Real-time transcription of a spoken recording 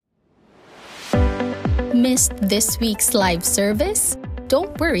Missed this week's live service?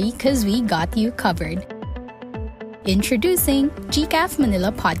 Don't worry, because we got you covered. Introducing GCAF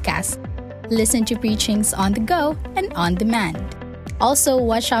Manila Podcast. Listen to preachings on the go and on demand. Also,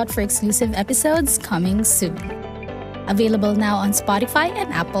 watch out for exclusive episodes coming soon. Available now on Spotify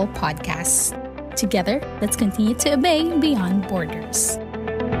and Apple Podcasts. Together, let's continue to obey beyond borders.